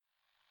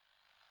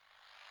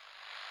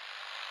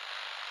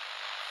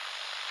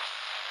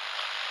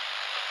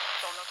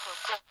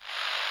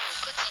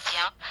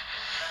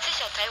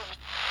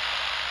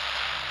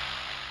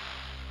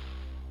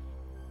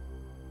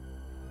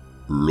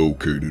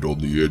Located on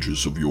the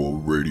edges of your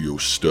radio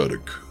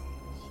static,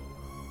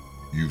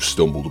 you've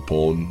stumbled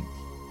upon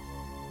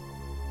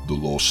the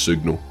lost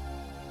signal.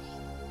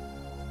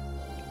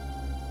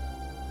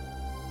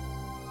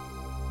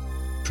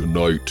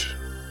 Tonight,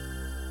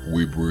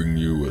 we bring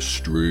you a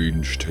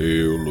strange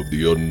tale of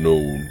the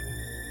unknown.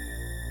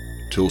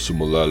 Tilsa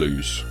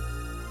Mullally's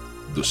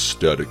The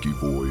Staticky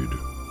Void.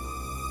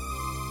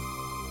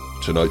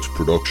 Tonight's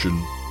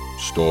production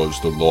stars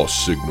the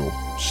Lost Signal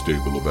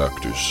stable of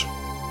actors.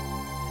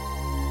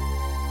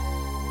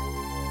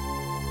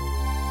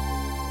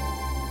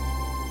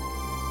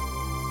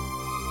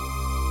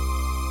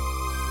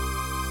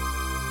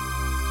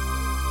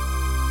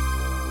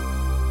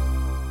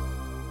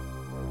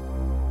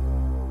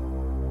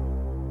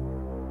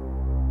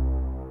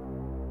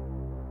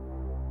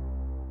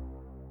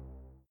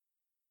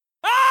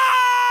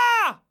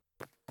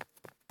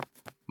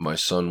 My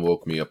son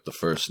woke me up the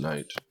first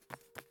night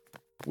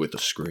with a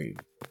scream.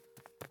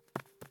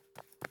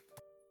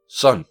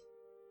 Son,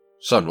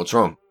 what's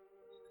wrong?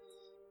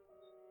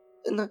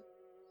 In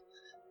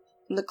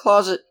the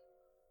closet.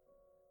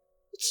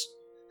 It's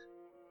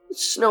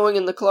snowing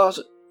in the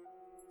closet.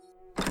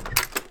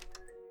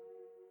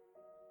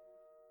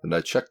 And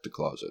I checked the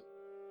closet,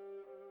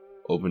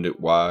 opened it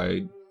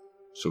wide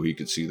so he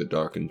could see the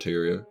dark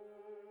interior.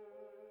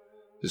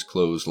 His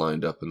clothes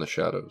lined up in the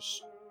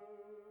shadows.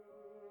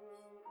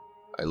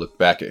 I looked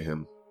back at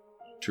him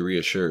to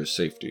reassure his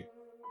safety,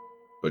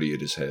 but he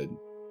hit his head,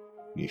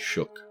 and he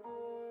shook.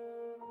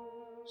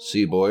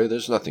 See, boy,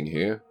 there's nothing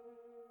here.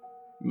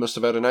 You must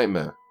have had a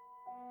nightmare.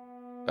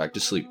 Back to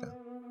sleep now.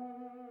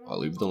 I'll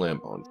leave the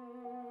lamp on.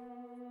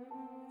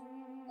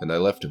 And I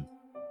left him.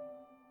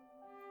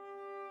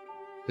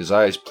 His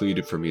eyes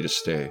pleaded for me to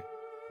stay,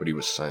 but he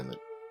was silent.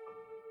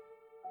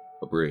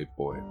 A brave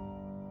boy.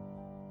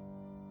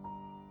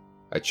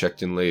 I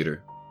checked in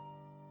later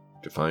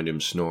to find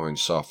him snoring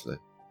softly.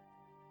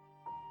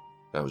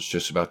 I was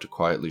just about to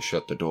quietly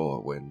shut the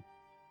door when...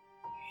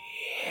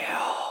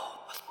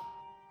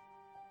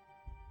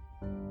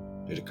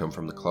 Did it come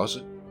from the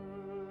closet?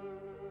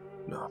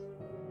 No.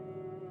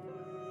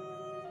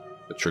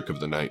 The trick of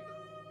the night.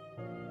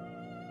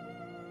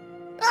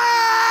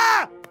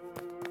 Ah!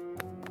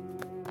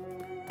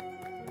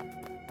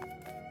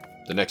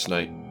 The next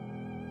night,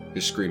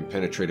 his scream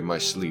penetrated my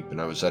sleep and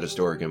I was at his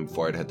door again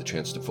before I'd had the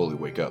chance to fully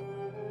wake up.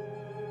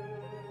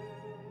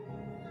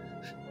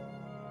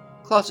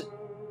 Closet.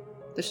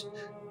 There's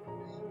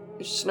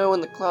snow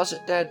in the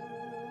closet, Dad.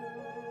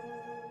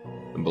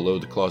 And below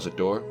the closet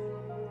door,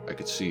 I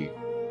could see,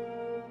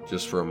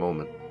 just for a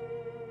moment,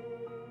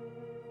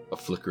 a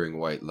flickering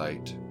white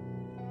light.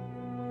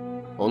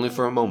 Only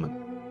for a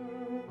moment,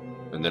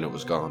 and then it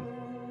was gone.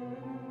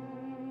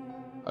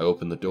 I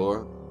opened the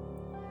door,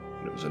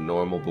 and it was a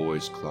normal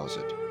boy's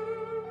closet.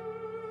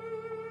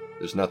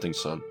 There's nothing,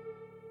 son.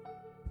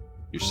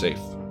 You're safe.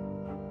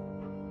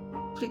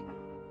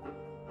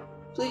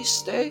 Please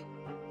stay.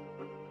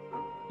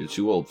 You're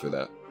too old for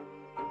that.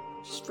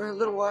 Just for a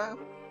little while.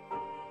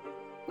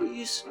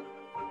 Please.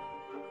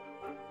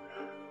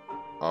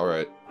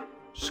 Alright,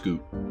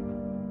 scoot.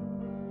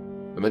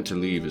 I meant to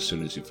leave as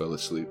soon as he fell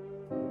asleep,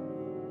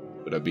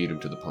 but I beat him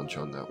to the punch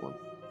on that one.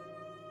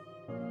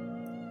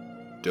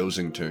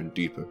 Dozing turned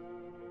deeper,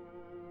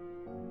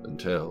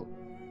 until...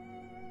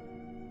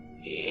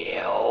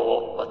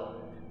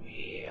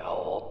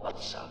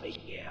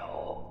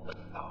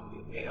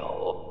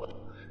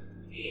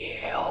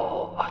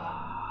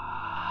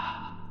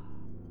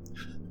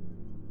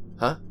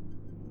 Huh?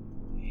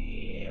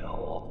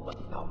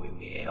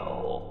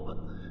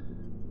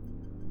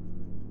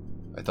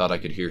 I thought I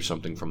could hear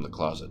something from the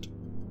closet.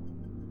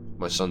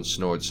 My son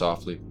snored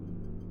softly,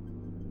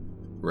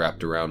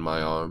 wrapped around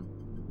my arm.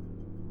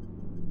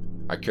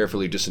 I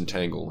carefully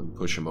disentangle and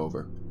push him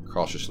over,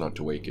 cautious not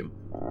to wake him.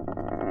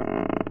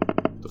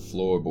 The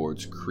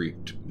floorboards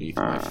creaked beneath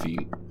my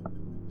feet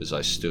as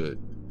I stood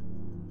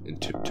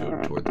and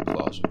tiptoed toward the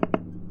closet.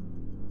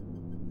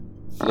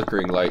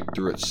 Flickering light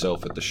threw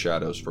itself at the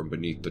shadows from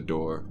beneath the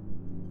door,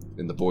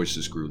 and the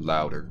voices grew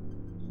louder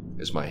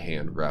as my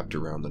hand wrapped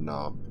around the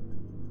knob.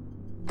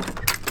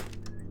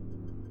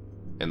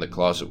 And the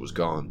closet was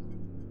gone.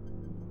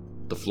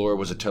 The floor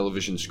was a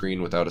television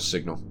screen without a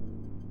signal,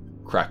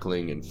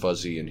 crackling and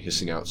fuzzy and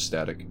hissing out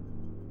static.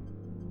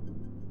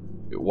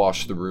 It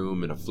washed the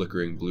room in a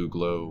flickering blue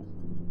glow,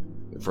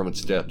 and from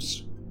its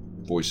depths,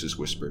 voices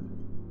whispered.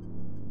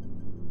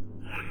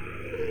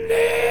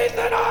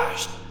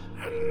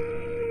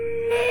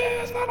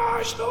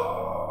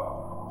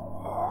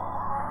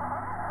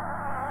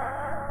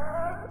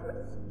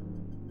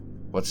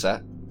 What's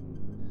that?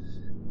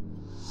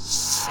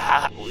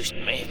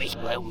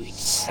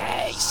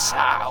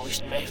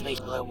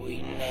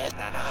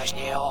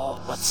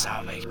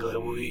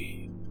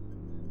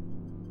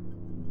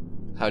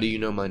 How do you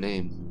know my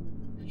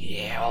name?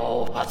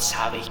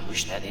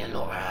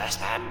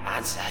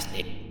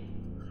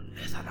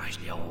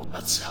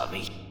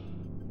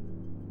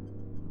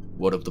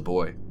 What of the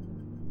boy?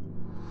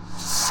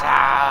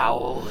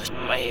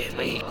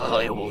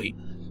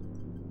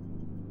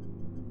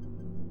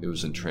 It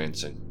was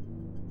entrancing.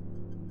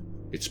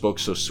 It spoke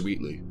so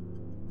sweetly.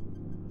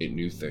 It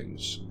knew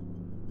things.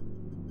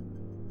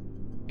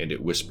 And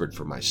it whispered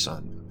for my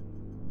son.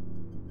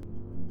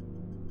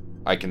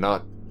 I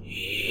cannot.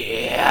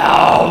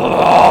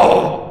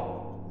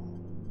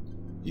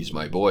 He's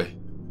my boy.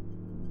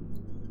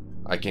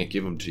 I can't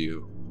give him to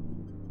you.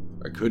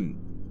 I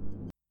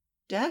couldn't.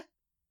 Dad?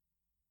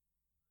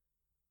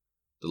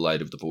 The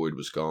light of the void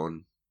was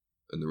gone,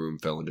 and the room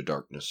fell into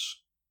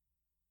darkness,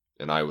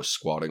 and I was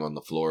squatting on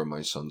the floor of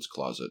my son's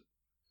closet.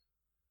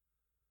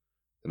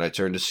 And I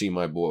turned to see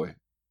my boy,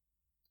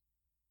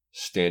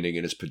 standing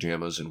in his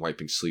pajamas and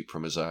wiping sleep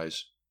from his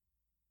eyes.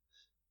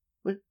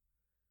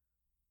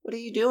 What are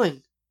you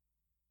doing?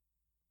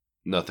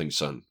 Nothing,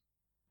 son.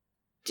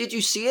 Did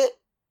you see it?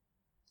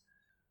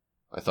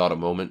 I thought a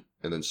moment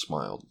and then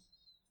smiled.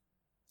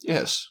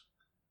 Yes,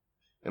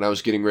 and I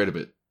was getting rid of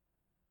it.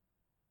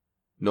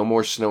 No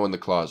more snow in the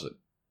closet.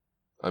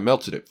 I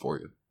melted it for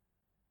you.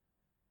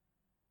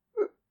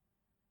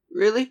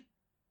 Really?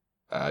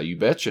 You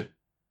betcha.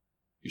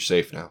 You're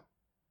safe now.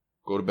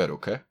 Go to bed,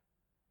 okay?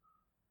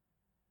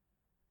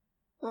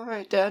 All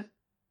right, Dad.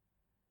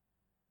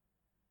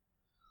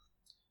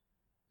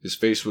 His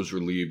face was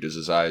relieved as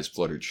his eyes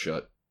fluttered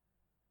shut,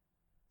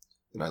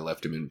 and I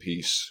left him in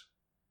peace.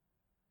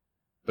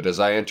 But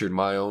as I entered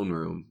my own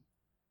room,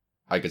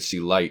 I could see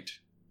light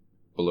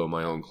below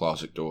my own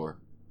closet door,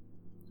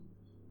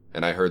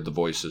 and I heard the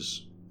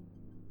voices.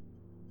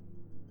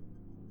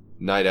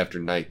 Night after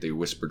night they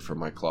whispered from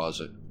my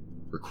closet,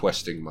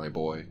 requesting my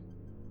boy.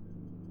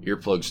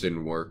 Earplugs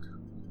didn't work.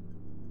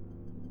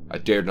 I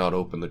dared not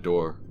open the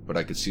door, but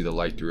I could see the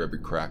light through every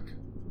crack.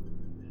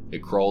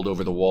 It crawled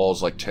over the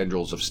walls like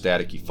tendrils of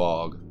staticky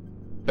fog,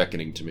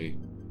 beckoning to me.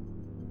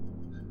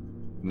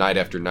 Night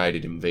after night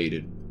it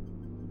invaded.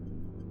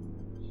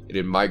 It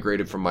had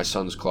migrated from my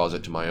son's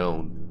closet to my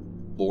own,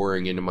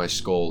 boring into my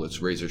skull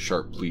its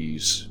razor-sharp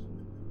pleas.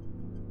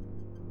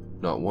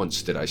 Not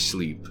once did I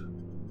sleep.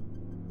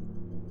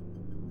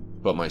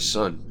 But my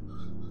son,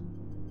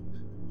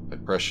 my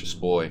precious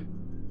boy,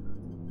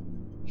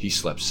 he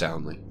slept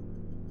soundly.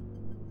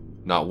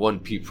 Not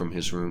one peep from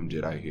his room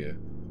did I hear.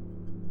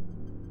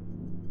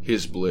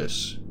 His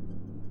bliss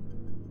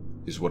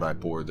is what I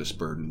bore this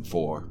burden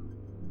for.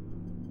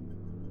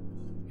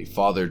 A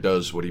father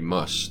does what he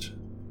must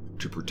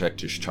to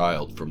protect his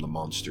child from the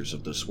monsters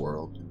of this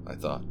world, I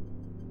thought.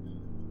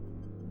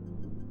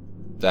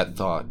 That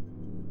thought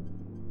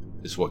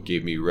is what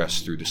gave me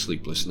rest through the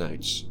sleepless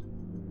nights.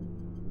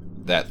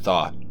 That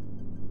thought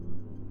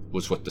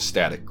was what the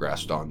static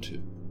grasped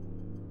onto.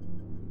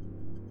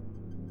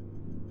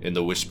 And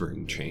the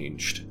whispering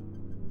changed.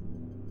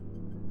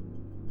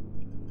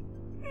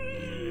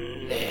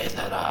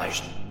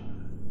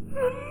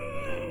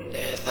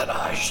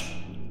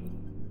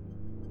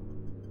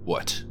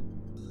 What?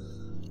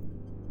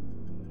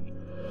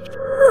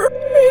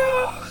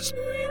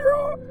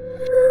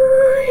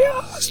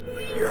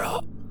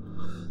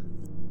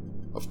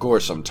 Of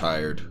course I'm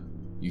tired.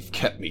 You've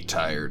kept me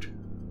tired.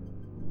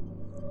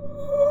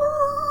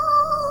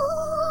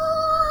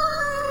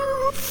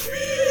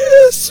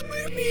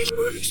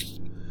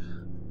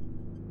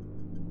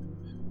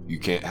 You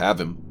can't have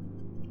him.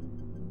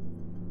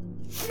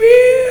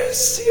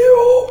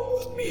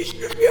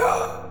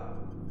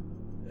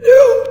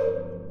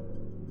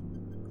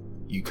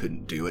 You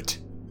couldn't do it.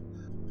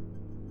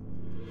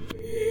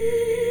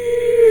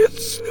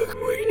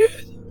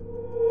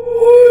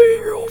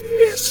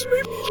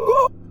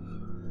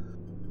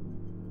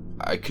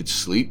 I could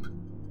sleep.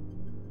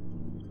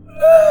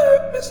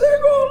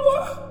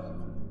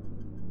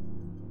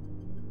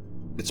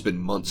 It's been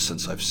months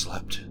since I've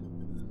slept.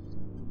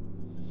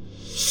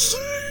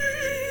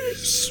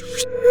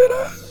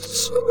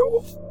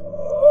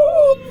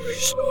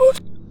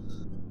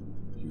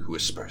 You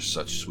whisper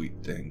such sweet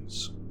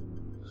things.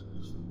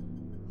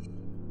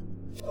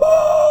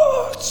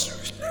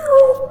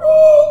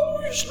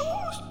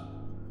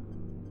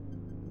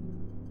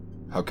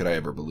 How could I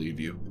ever believe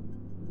you?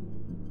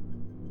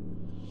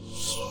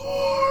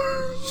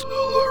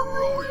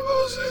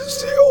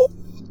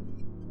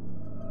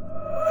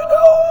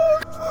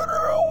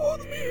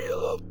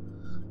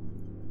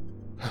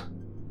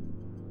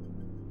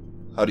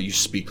 How do you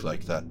speak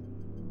like that?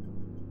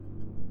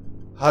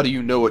 How do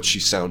you know what she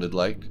sounded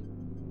like?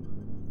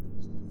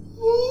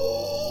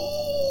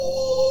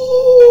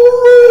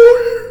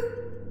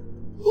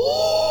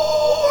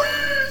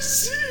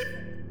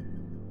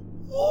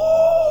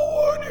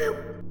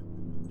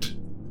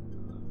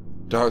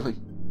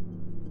 Darling,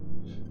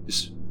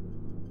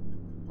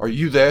 are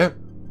you there?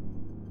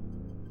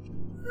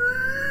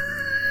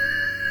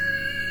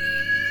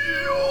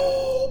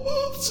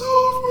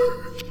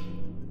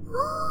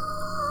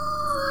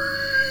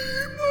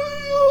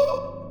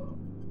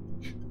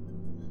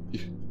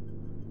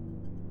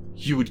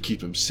 You would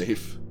keep him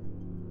safe,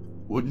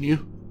 wouldn't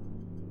you?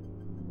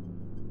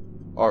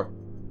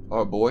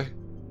 Our boy,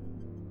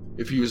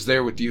 if he was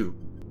there with you,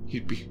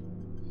 he'd be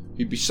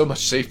so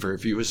much safer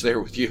if he was there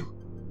with you.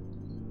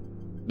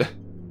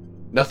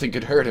 Nothing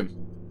could hurt him.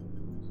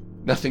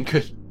 Nothing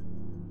could...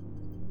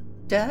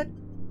 Dad?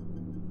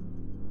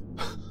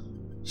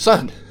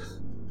 Son!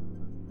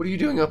 What are you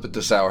doing up at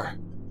this hour?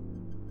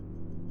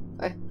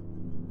 I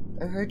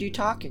heard you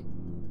talking.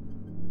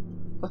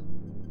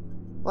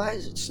 Why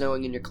is it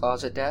snowing in your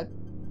closet, Dad?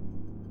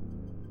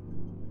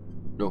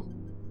 No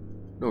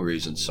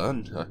reason,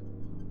 son.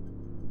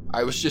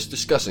 I was just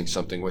discussing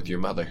something with your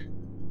mother.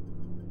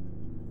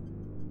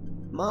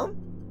 Mom?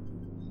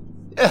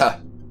 Yeah.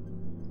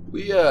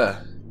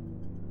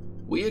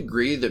 We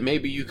agreed that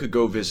maybe you could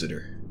go visit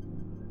her.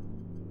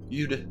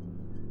 You'd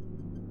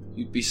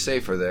be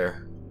safer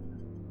there.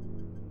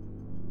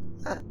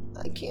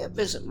 I can't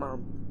visit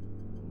Mom.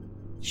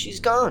 She's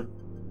gone.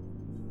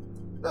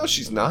 No,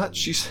 she's not.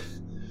 She's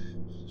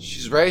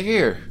right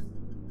here.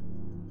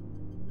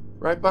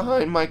 Right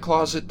behind my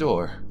closet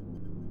door.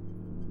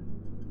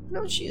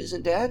 No, she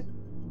isn't, Dad.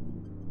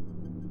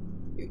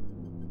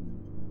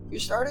 You're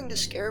starting to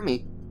scare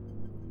me.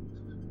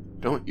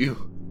 Don't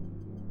you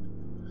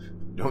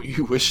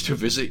wish to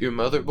visit your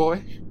mother,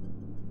 boy?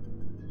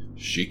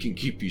 She can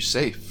keep you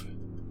safe.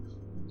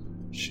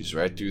 She's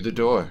right through the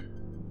door.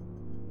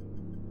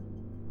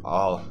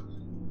 I'll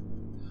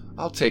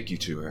take you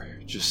to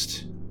her.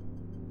 Just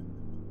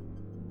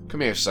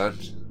come here, son.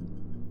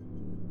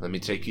 Let me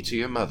take you to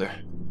your mother.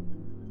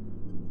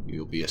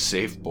 You'll be a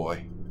safe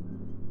boy.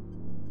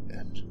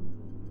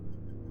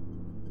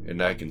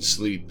 And I can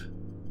sleep.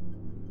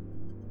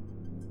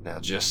 Now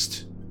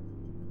just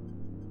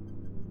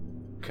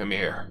come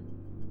here.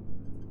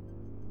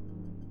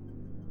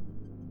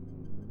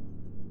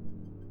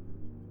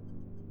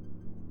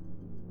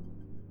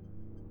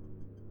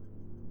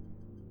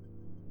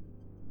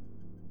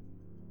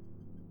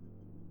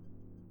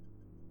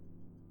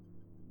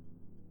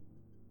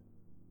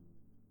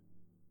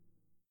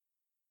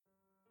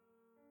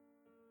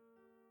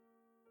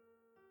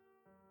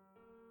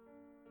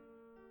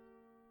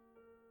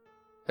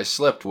 I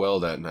slept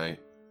well that night,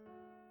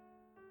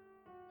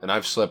 and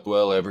I've slept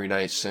well every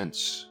night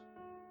since.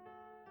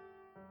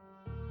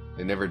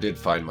 They never did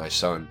find my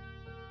son,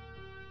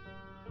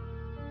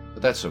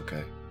 but that's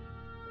okay.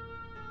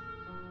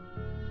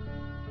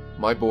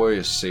 My boy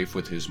is safe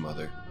with his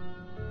mother,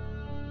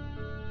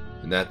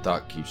 and that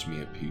thought keeps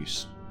me at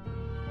peace.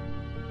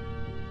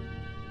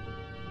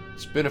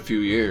 It's been a few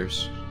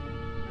years.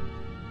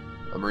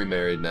 I'm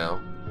remarried now.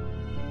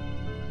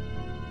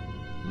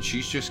 And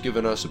she's just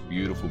given us a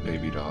beautiful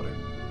baby daughter.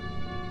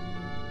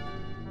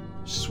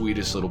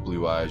 Sweetest little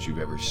blue eyes you've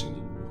ever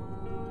seen.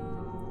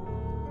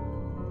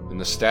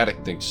 And the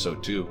Static thinks so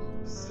too.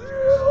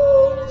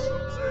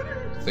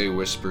 They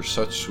whisper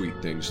such sweet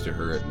things to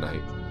her at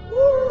night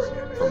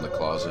from the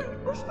closet.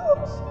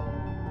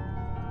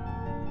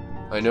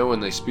 I know when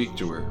they speak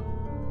to her,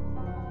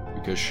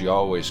 because she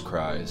always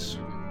cries.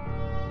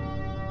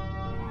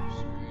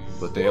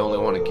 But they only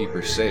want to keep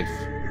her safe.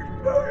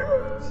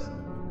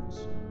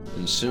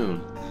 And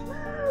soon,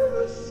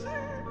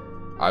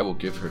 I will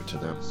give her to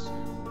them.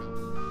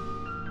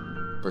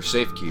 For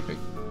safekeeping.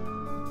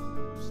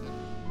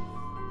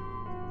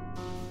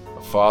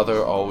 A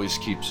father always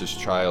keeps his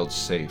child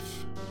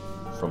safe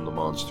from the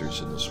monsters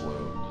in this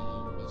world.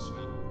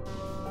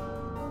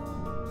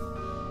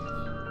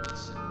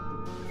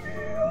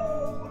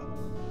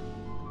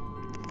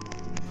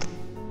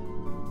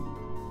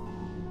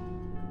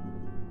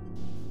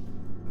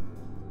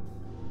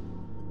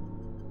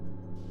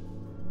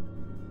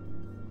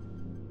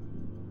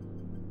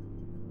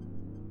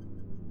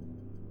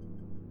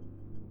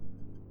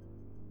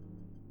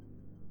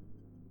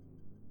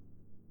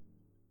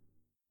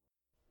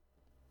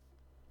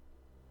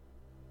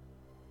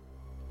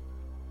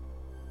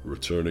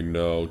 Returning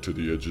now to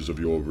the edges of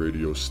your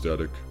radio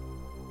static,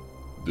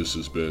 this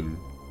has been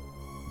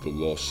The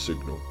Lost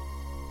Signal.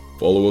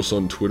 Follow us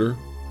on Twitter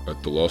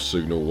at The Lost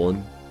Signal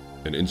 1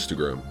 and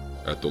Instagram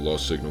at The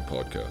Lost Signal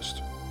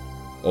Podcast.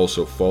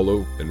 Also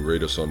follow and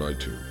rate us on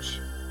iTunes.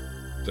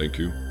 Thank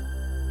you,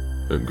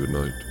 and good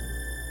night.